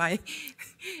rebellion in my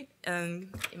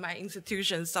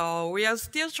institution. So we are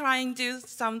still trying to do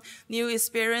some new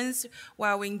experience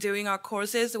while we're doing our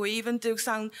courses. We even do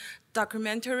some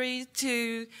documentary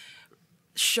to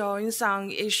showing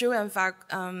some issue. In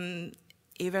fact,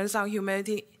 even some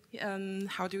humanity,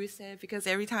 how do we say it? Because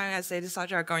every time I say this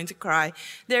subject, I'm going to cry.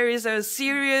 There is a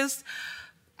serious,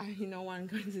 you know what I'm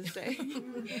going to say.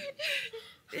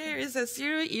 There is a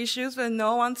serious issues, but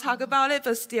no one talk about it,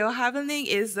 but still happening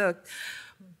is the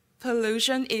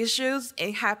pollution issues.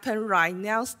 It happen right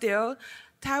now still.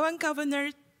 Taiwan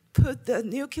governor put the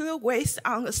nuclear waste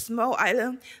on a small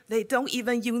island. They don't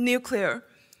even use nuclear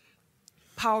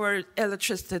power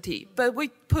electricity, but we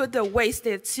put the waste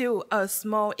to a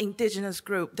small indigenous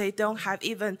group. They don't have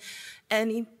even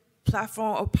any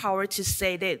platform or power to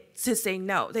say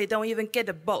no. They don't even get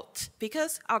a vote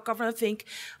because our government think,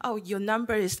 oh, your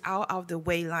number is out of the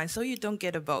way line, so you don't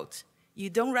get a vote. You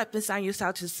don't represent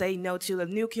yourself to say no to the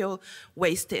nuclear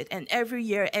wasted, and every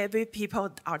year, every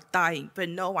people are dying, but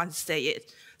no one say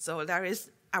it. So there is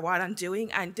what I'm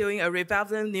doing a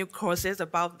rebellion new courses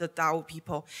about the Dao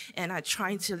people, and I'm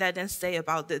trying to let them say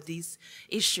about these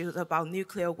issues about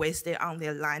nuclear waste on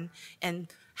their land and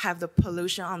have the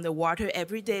pollution on the water.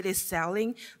 Every day they're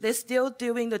selling. They're still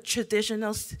doing the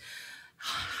traditional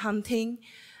hunting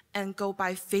and go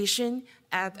by fishing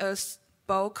at a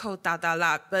boat called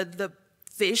Dadala, but the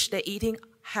fish they're eating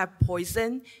have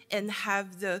poison and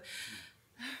have the,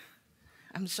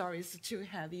 I'm sorry, it's too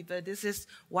heavy, but this is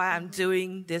why I'm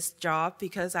doing this job,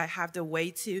 because I have the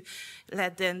way to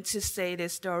let them to say their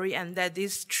story and that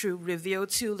this truth reveal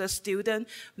to the student.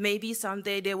 Maybe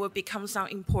someday they will become so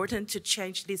important to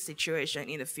change this situation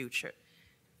in the future.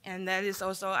 And that is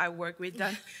also, I work with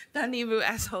Danivu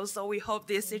as well, so we hope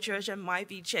this situation might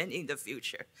be changed in the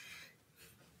future.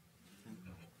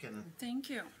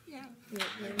 Thank you. Yeah.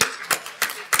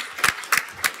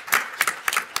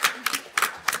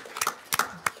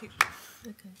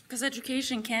 Because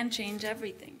education can change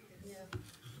everything. Yeah.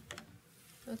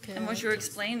 Okay. And what you're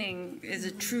explaining is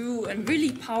a true and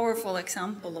really powerful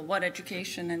example of what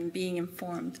education and being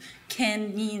informed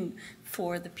can mean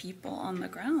for the people on the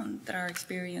ground that are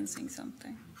experiencing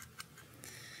something.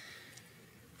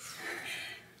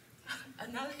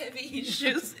 Another heavy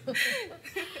issues.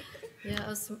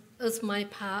 Yeah, as my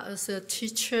part as a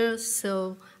teacher,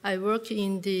 so I work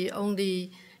in the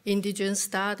only Indigenous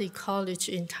Study College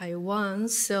in Taiwan,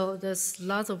 so there's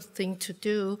lots of things to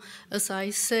do. As I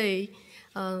say,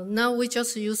 now we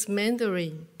just use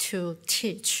Mandarin to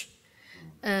teach,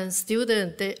 and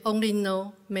students, they only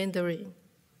know Mandarin.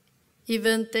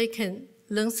 Even they can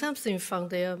learn something from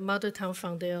their mother tongue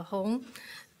from their home,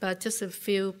 but just a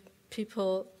few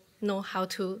people know how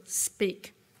to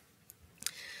speak.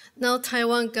 Now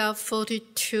Taiwan got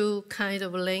 42 kind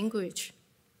of language,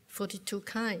 42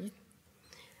 kind,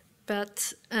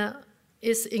 but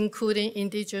it's including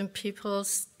indigenous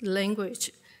people's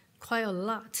language, quite a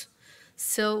lot.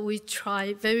 So we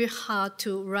try very hard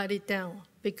to write it down,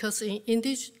 because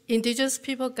indigenous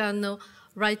people got no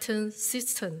writing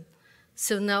system.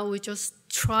 So now we're just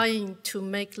trying to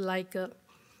make like a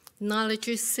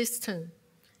knowledge system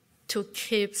to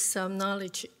keep some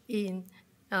knowledge in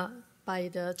by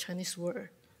the Chinese word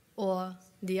or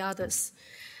the others.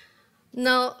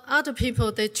 Now, other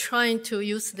people, they're trying to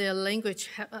use their language.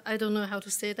 I don't know how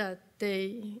to say that.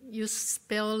 They use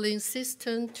spelling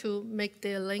system to make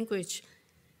their language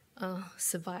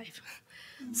survive.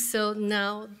 So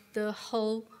now the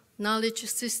whole knowledge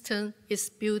system is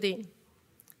building.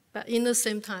 But in the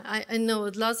same time, I know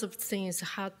lots of things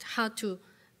hard to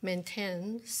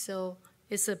maintain, so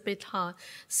it's a bit hard.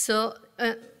 So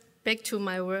back to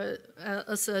my word,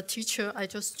 as a teacher, I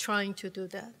just trying to do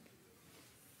that.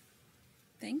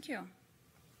 Thank you.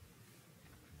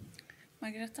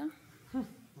 Margreta?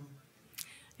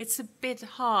 It's a bit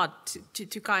hard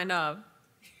to kind of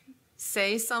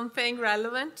say something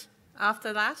relevant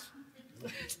after that.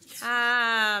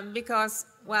 Because,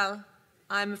 well,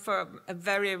 I'm from a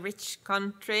very rich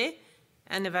country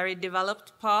and a very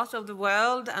developed part of the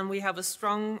world, and we have a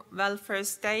strong welfare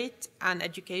state, and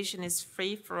education is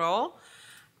free for all,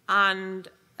 and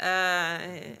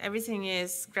everything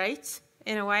is great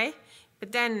in a way.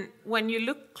 But then when you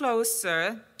look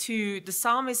closer to the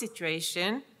Sami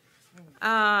situation,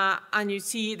 and you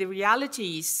see the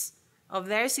realities of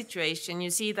their situation,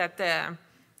 you see that,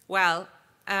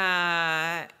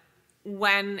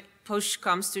 when push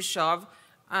comes to shove,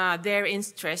 their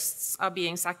interests are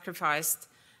being sacrificed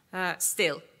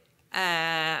still.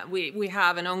 We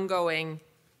have an ongoing,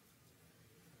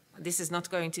 this is not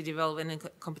going to develop in a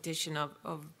competition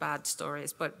of bad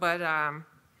stories, but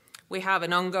we have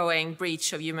an ongoing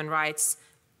breach of human rights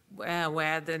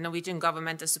where the Norwegian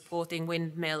government is supporting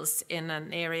windmills in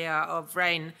an area of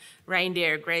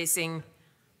reindeer grazing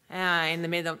in the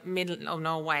middle of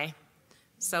Norway.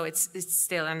 So it's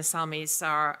still, and the Samis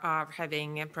are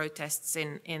having protests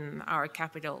in our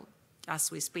capital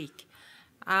as we speak.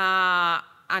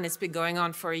 And it's been going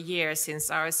on for a year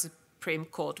since our Supreme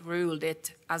Court ruled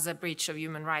it as a breach of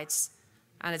human rights,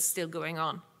 and it's still going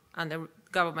on, and the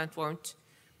government won't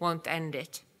end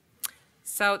it.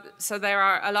 So there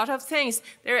are a lot of things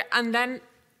there, and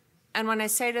when I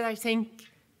say that, I think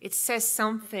it says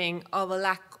something of a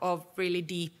lack of really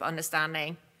deep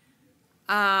understanding,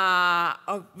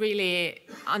 of really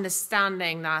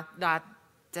understanding that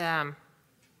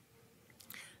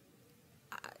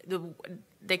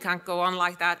they can't go on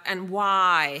like that, and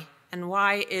why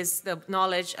is the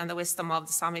knowledge and the wisdom of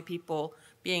the Sami people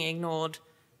being ignored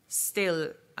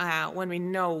still, when we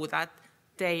know that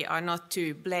they are not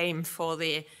to blame for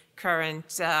the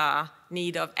current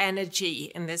need of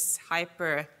energy in this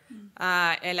hyper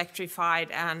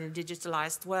electrified and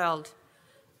digitalized world.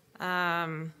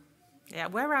 Yeah,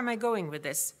 where am I going with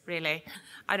this, really?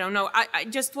 I don't know. I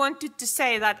just wanted to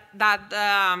say that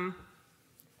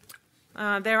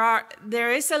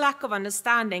there is a lack of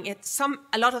understanding.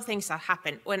 A lot of things have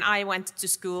happened. When I went to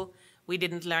school, we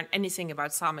didn't learn anything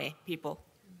about Sami people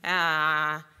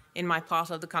in my part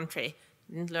of the country.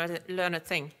 Didn't learn a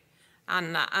thing.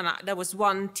 And there was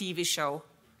one TV show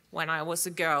when I was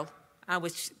a girl,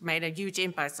 which made a huge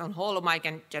impact on all of my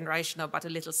generation about a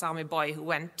little Sami boy who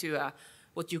went to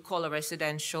what you call a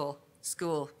residential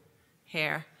school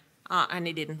here. And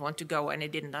he didn't want to go, and he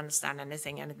didn't understand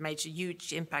anything, and it made a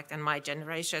huge impact on my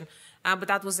generation. But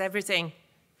that was everything.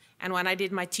 And when I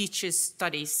did my teacher's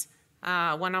studies,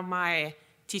 one of my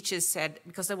teachers said,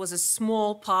 because there was a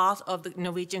small part of the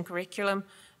Norwegian curriculum,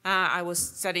 I was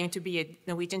studying to be a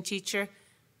Norwegian teacher,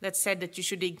 that said that you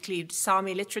should include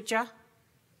Sami literature.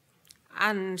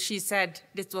 And she said,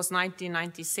 this was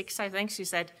 1996, I think, she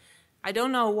said, I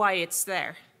don't know why it's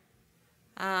there.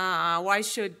 Why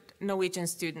should Norwegian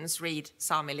students read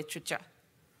Sami literature?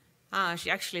 She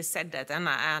actually said that, and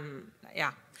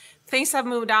yeah. Things have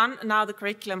moved on. Now the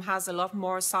curriculum has a lot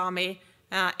more Sami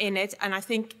in it, and I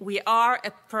think we are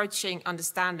approaching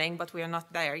understanding, but we are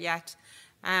not there yet.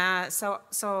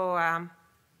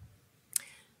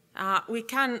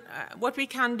 What we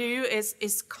can do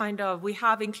is kind of, we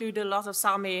have included a lot of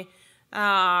Sami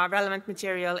relevant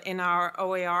material in our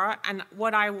OER, and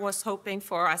what I was hoping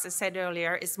for, as I said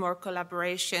earlier, is more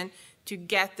collaboration to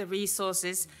get the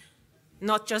resources,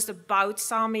 not just about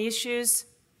Sami issues,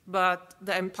 but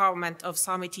the empowerment of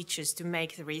Sami teachers to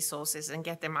make the resources and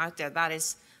get them out there. That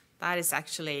is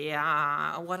actually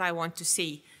what I want to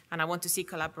see, and I want to see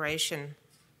collaboration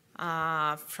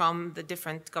from the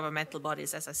different governmental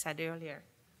bodies, as I said earlier.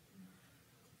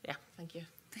 Yeah, thank you.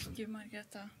 Thank you,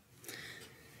 Margreta.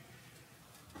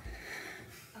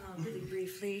 Really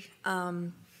briefly,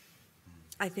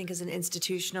 I think as an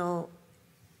institutional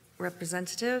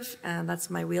representative, and that's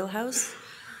my wheelhouse,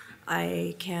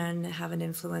 I can have an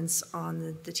influence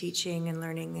on the teaching and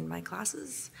learning in my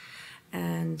classes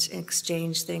and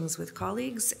exchange things with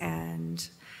colleagues and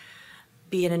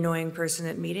be an annoying person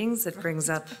at meetings that brings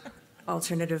up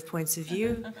alternative points of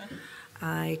view.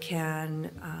 I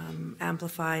can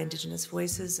amplify Indigenous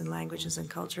voices and languages and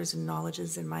cultures and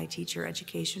knowledges in my teacher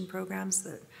education programs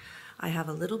that I have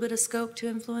a little bit of scope to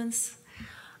influence,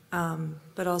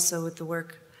 but also with the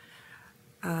work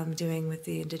I'm doing with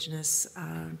the Indigenous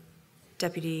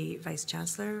Deputy Vice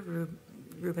Chancellor,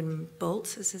 Ruben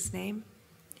Bolt is his name.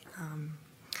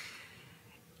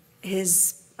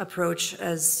 His approach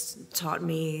has taught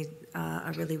me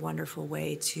a really wonderful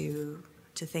way to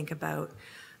think about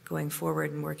going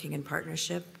forward and working in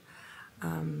partnership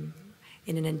in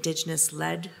an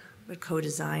Indigenous-led but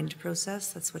co-designed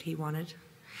process. That's what he wanted.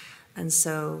 And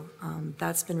so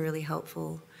that's been really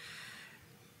helpful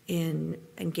in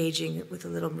engaging with a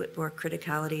little bit more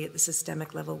criticality at the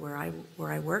systemic level where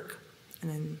I work. And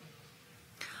then,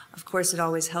 of course, it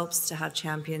always helps to have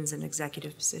champions in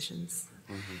executive positions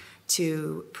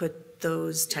to put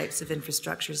those types of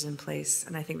infrastructures in place.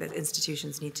 And I think that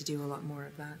institutions need to do a lot more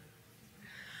of that.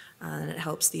 And it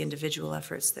helps the individual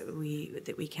efforts that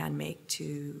we can make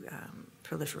to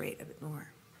proliferate a bit more.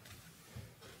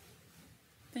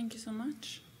 Thank you so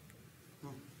much.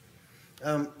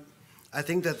 I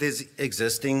think that there's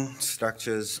existing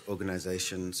structures,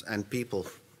 organizations, and people,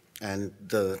 and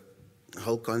the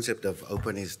whole concept of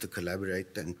open is to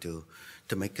collaborate and to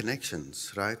make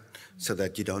connections, right? So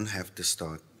that you don't have to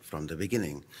start from the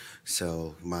beginning.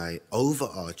 So my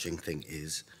overarching thing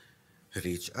is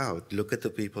reach out, look at the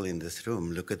people in this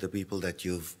room, look at the people that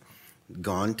you've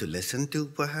gone to listen to,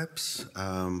 perhaps,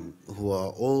 who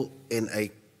are all in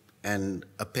an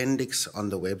appendix on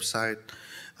the website.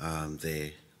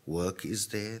 Their work is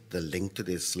there, the link to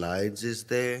their slides is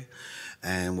there,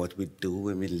 and what we do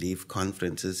when we leave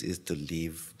conferences is to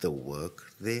leave the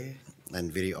work there,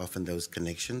 and very often those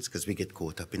connections, because we get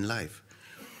caught up in life.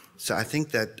 So I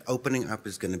think that opening up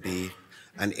is going to be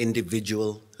an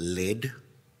individual-led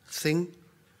thing,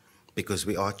 because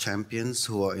we are champions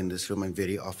who are in this room, and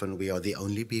very often we are the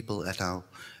only people at our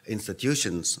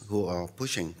institutions who are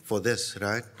pushing for this,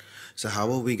 right? So how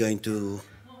are we going to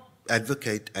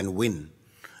advocate and win?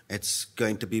 It's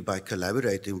going to be by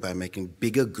collaborating, by making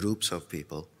bigger groups of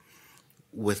people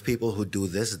with people who do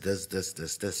this,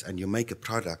 and you make a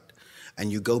product,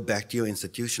 and you go back to your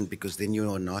institution, because then you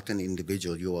are not an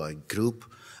individual, you are a group,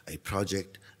 a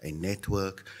project, a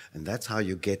network, and that's how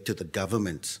you get to the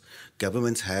governments.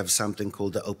 Governments have something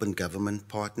called the Open Government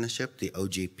Partnership, the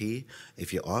OGP.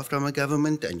 If you are from a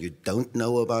government and you don't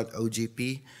know about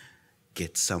OGP,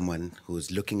 get someone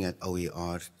who's looking at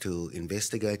OER to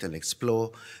investigate and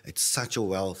explore. It's such a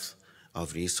wealth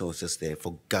of resources there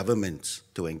for governments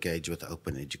to engage with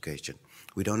open education.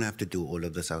 We don't have to do all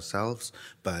of this ourselves,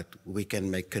 but we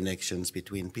can make connections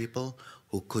between people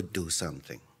who could do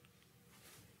something.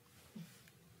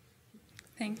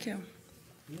 Thank you.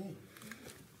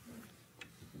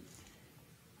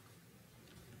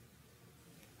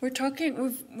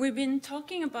 We've been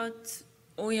talking about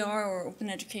OER or open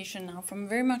education now from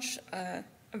very much a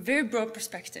very broad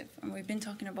perspective, and we've been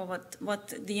talking about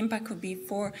what the impact could be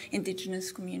for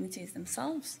Indigenous communities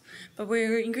themselves. But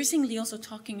we're increasingly also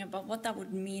talking about what that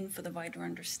would mean for the wider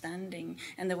understanding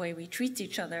and the way we treat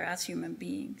each other as human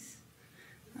beings.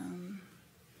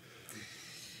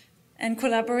 And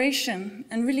collaboration,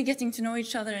 and really getting to know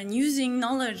each other and using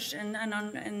knowledge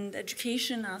and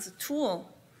education as a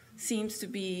tool seems to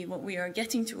be what we are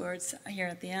getting towards here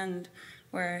at the end,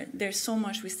 where there's so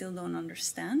much we still don't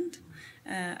understand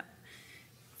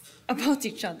about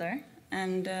each other,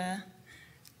 and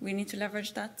we need to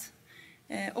leverage that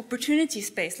opportunity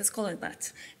space, let's call it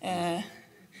that,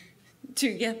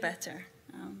 to get better.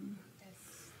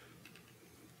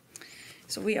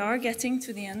 So we are getting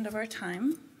to the end of our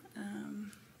time.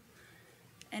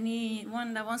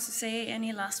 Anyone that wants to say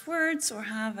any last words or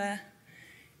have a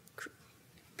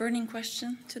burning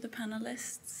question to the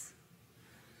panelists?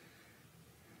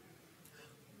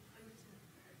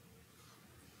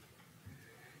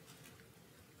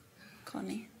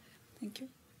 Connie, thank you.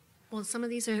 Well, some of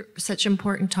these are such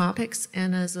important topics,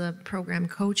 and as a program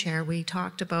co-chair, we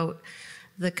talked about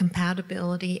the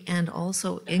compatibility and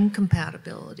also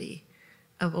incompatibility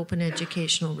of open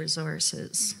educational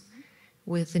resources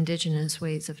with Indigenous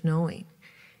ways of knowing,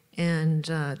 and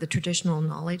the traditional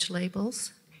knowledge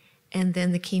labels. And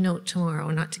then the keynote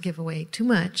tomorrow, not to give away too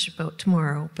much about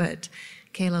tomorrow, but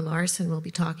Kayla Larson will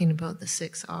be talking about the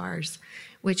 6 R's,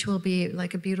 which will be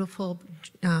like a beautiful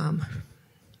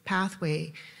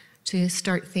pathway to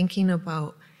start thinking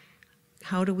about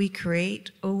how do we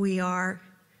create OER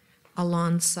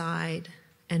alongside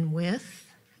and with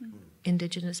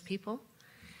Indigenous people,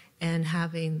 and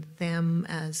having them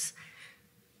as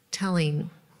telling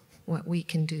what we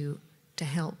can do to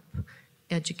help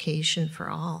education for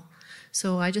all.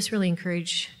 So I just really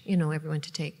encourage, everyone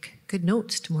to take good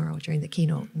notes tomorrow during the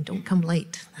keynote, and don't come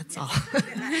late, that's all.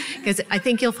 Because I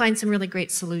think you'll find some really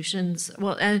great solutions,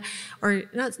 well, or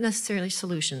not necessarily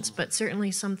solutions, but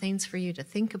certainly some things for you to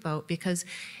think about, because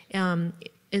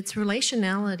it's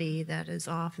relationality that is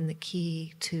often the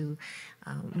key to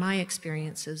my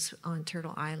experiences on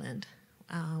Turtle Island,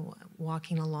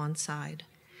 walking alongside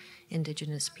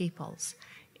Indigenous peoples.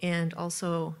 And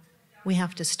also, we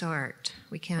have to start.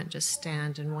 We can't just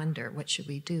stand and wonder, what should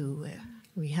we do?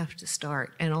 We have to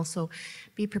start, and also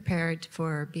be prepared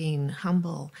for being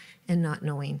humble and not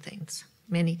knowing things.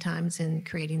 Many times in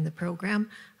creating the program,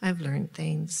 I've learned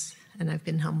things and I've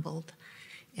been humbled,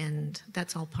 and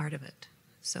that's all part of it.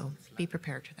 So be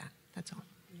prepared for that, that's all.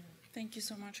 Thank you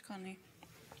so much, Connie.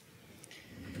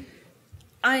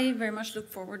 I very much look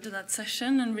forward to that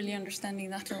session and really understanding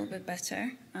that a little bit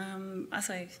better. As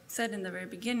I said in the very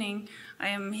beginning, I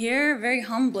am here very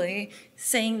humbly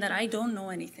saying that I don't know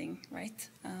anything, right?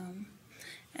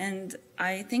 And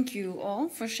I thank you all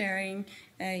for sharing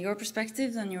your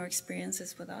perspectives and your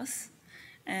experiences with us.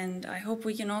 And I hope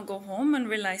we can all go home and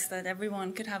realize that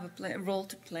everyone could have a role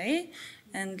to play.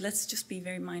 And let's just be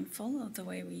very mindful of the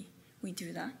way we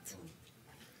do that.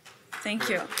 Thank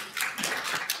you.